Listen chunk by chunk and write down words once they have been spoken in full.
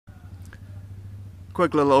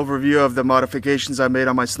Quick little overview of the modifications I made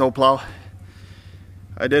on my snowplow.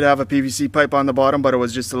 I did have a PVC pipe on the bottom, but it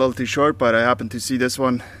was just a little too short, but I happened to see this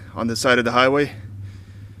one on the side of the highway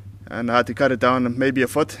and I had to cut it down maybe a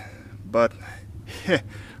foot, but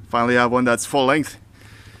finally I have one that's full length.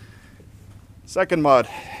 Second mod,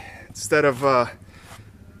 instead of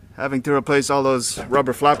having to replace all those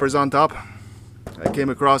rubber flappers on top, I came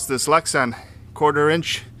across this Lexan 1/4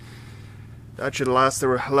 inch. That should last the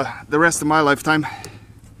rest of my lifetime.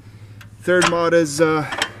 Third mod is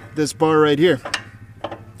this bar right here.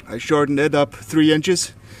 I shortened it up 3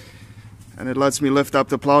 inches and it lets me lift up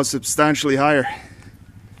the plow substantially higher.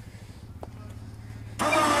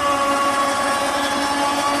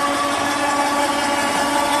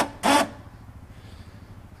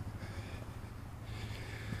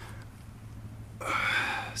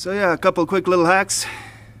 So yeah, a couple quick little hacks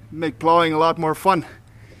make plowing a lot more fun.